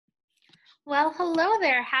Well, hello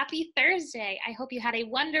there. Happy Thursday. I hope you had a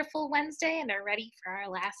wonderful Wednesday and are ready for our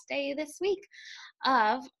last day this week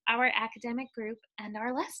of our academic group and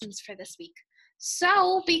our lessons for this week.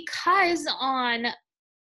 So, because on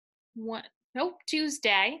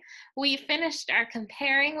Tuesday, we finished our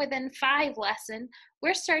comparing within 5 lesson,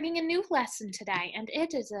 we're starting a new lesson today, and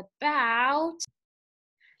it is about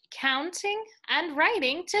counting and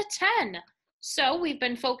writing to 10. So, we've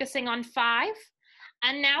been focusing on 5.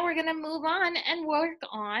 And now we're going to move on and work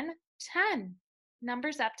on 10,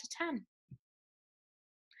 numbers up to 10.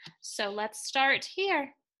 So let's start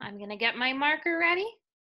here. I'm going to get my marker ready.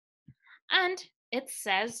 And it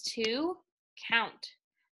says to count.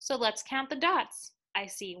 So let's count the dots. I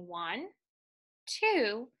see 1,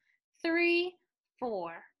 2, 3,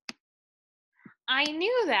 4. I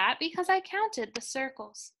knew that because I counted the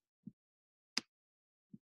circles.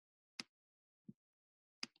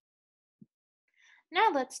 Now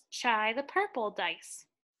let's try the purple dice.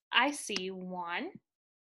 I see 1,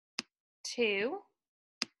 2,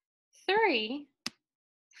 3,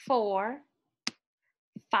 4,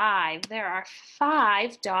 5. There are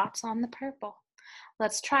 5 dots on the purple.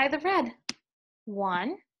 Let's try the red.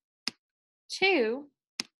 1, 2,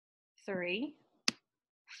 3,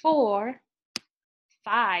 4,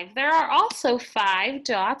 5. There are also 5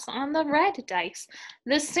 dots on the red dice,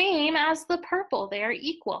 the same as the purple. They are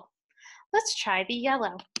equal. Let's try the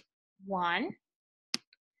yellow. 1,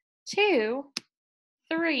 2,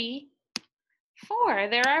 3, 4.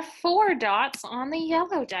 There are 4 dots on the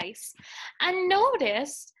yellow dice. And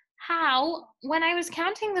notice how, when I was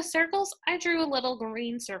counting the circles, I drew a little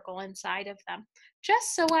green circle inside of them,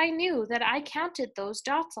 just so I knew that I counted those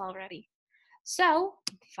dots already. So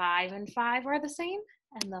 5 and 5 are the same,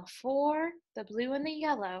 and the 4, the blue and the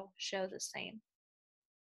yellow, show the same.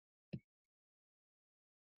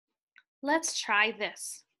 Let's try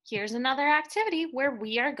this. Here's another activity where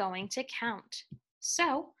we are going to count.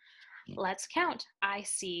 So let's count. I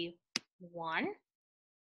see 1,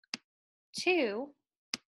 2,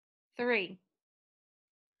 3.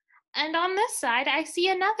 And on this side, I see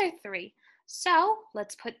another 3. So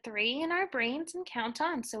let's put 3 in our brains and count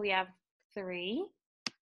on. So we have 3,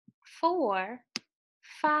 4,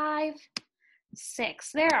 5,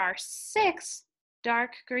 6. There are 6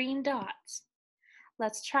 dark green dots.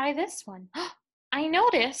 Let's try this one. I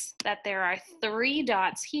notice that there are 3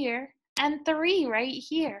 dots here and 3 right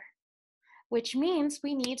here, which means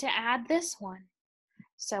we need to add this one.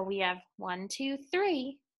 So we have 1, 2,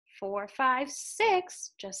 3, 4, 5,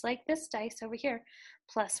 6, just like this dice over here,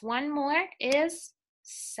 plus 1 more is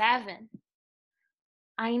 7.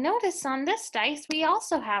 I notice on this dice we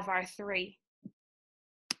also have our 3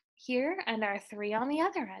 here and our 3 on the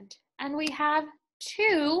other end, and we have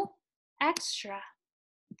 2 extra.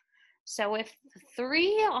 So if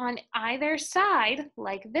 3 on either side,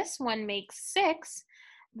 like this one, makes 6,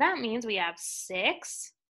 that means we have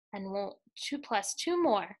 6 and 2 plus 2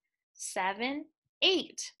 more, 7,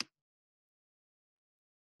 8.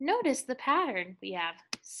 Notice the pattern. We have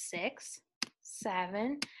 6,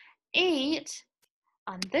 7, 8.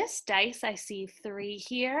 On this dice, I see 3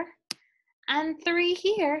 here and 3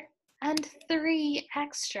 here and 3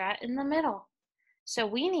 extra in the middle. So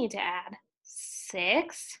we need to add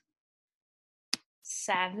 6,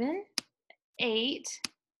 7, 8,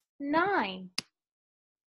 9.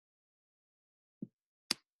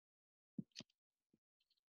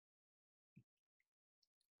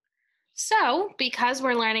 So, because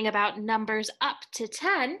we're learning about numbers up to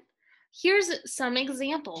 10, here's some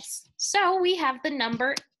examples. So we have the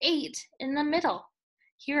number 8 in the middle.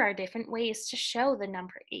 Here are different ways to show the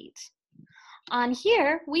number 8. On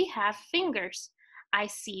here, we have fingers. I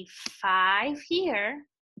see 5 here.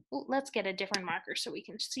 Ooh, let's get a different marker so we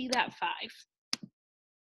can see that 5.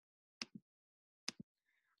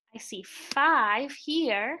 I see 5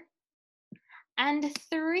 here and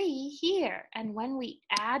 3 here. And when we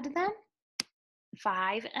add them,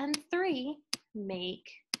 5 and 3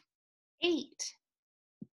 make 8.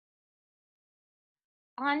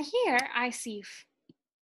 On here, I see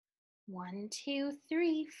 1, 2,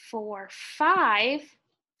 3, 4, 5,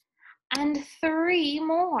 and 3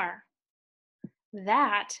 more.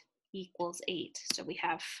 That equals 8. So we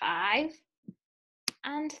have 5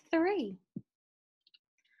 and 3.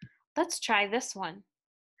 Let's try this one.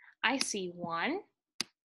 I see 1,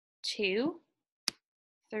 2,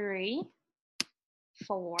 3,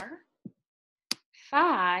 4,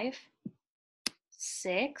 5,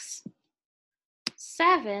 6,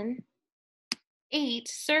 7, 8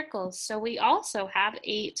 circles. So we also have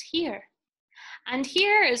 8 here. And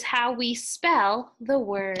here is how we spell the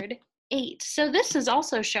word 8. So this is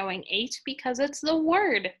also showing 8 because it's the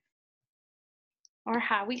word. or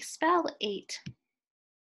how we spell 8.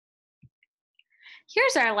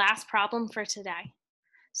 Here's our last problem for today.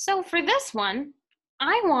 So for this one,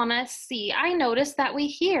 I noticed that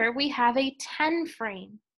we have a 10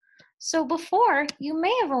 frame. So before, you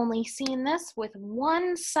may have only seen this with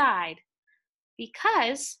one side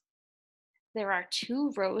because there are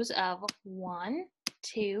 2 rows of 1,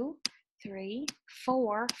 2, 3,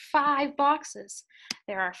 4, 5 boxes.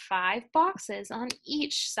 There are 5 boxes on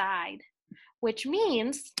each side, which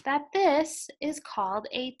means that this is called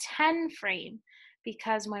a 10 frame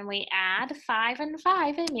because when we add 5 and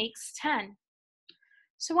 5, it makes 10.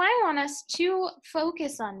 So I want us to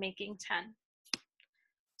focus on making 10.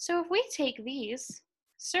 So if we take these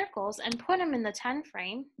circles and put them in the 10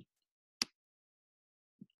 frame,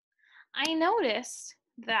 I notice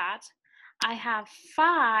that I have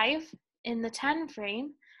 5 in the 10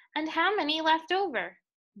 frame, and how many left over?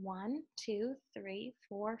 1, 2, 3,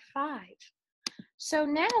 4, 5. So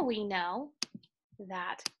now we know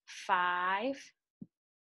that 5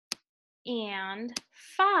 and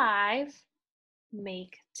 5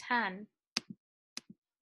 make 10.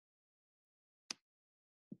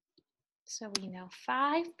 So we know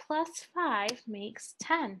 5 plus 5 makes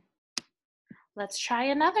 10. Let's try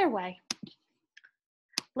another way.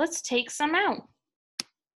 Let's take some out.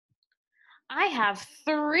 I have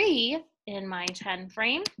 3 in my 10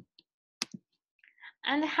 frame.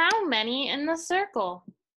 And how many in the circle?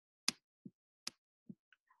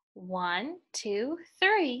 1, 2,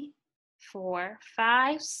 3, 4,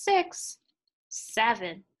 5, 6,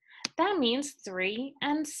 7. That means 3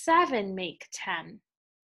 and 7 make 10.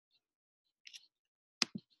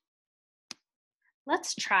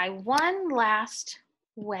 Let's try one last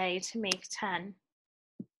way to make 10.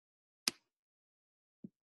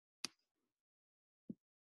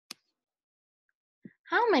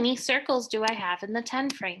 How many circles do I have in the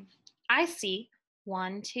 10 frame? I see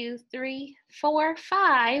 1, 2, 3, 4,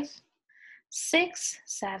 5, 6,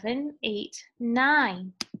 7, 8,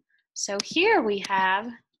 9. So here we have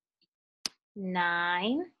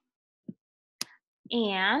 9.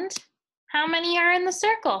 And how many are in the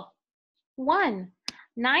circle? 1.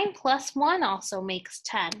 9 plus 1 also makes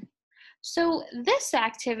 10. So this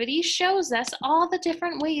activity shows us all the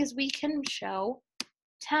different ways we can show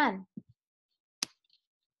 10.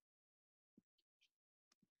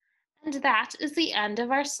 And that is the end of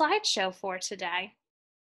our slideshow for today.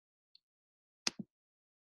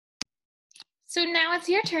 So now it's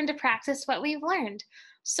your turn to practice what we've learned.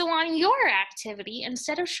 So on your activity,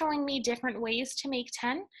 instead of showing me different ways to make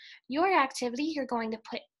 10, your activity, you're going to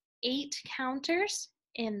put 8 counters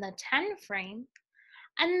in the 10 frame.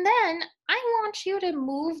 And then I want you to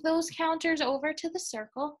move those counters over to the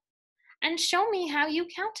circle and show me how you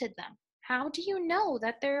counted them. How do you know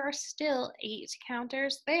that there are still 8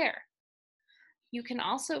 counters there? You can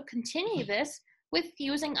also continue this with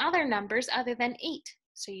using other numbers other than 8.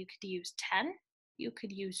 So you could use 10, you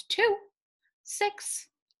could use 2, 6,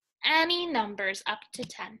 any numbers up to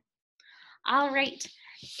 10. All right,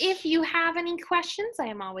 if you have any questions, I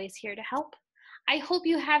am always here to help. I hope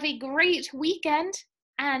you have a great weekend,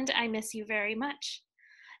 and I miss you very much.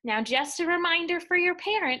 Now, just a reminder for your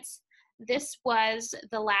parents, this was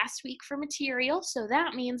the last week for material, so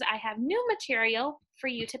that means I have new material for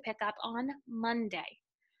you to pick up on Monday.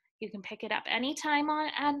 You can pick it up anytime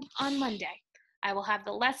on Monday. I will have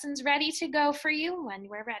the lessons ready to go for you when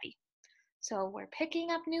we're ready. So we're picking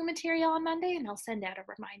up new material on Monday, and I'll send out a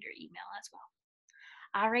reminder email as well.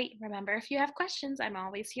 All right, remember, if you have questions, I'm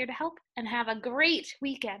always here to help, and have a great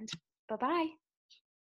weekend. Bye-bye.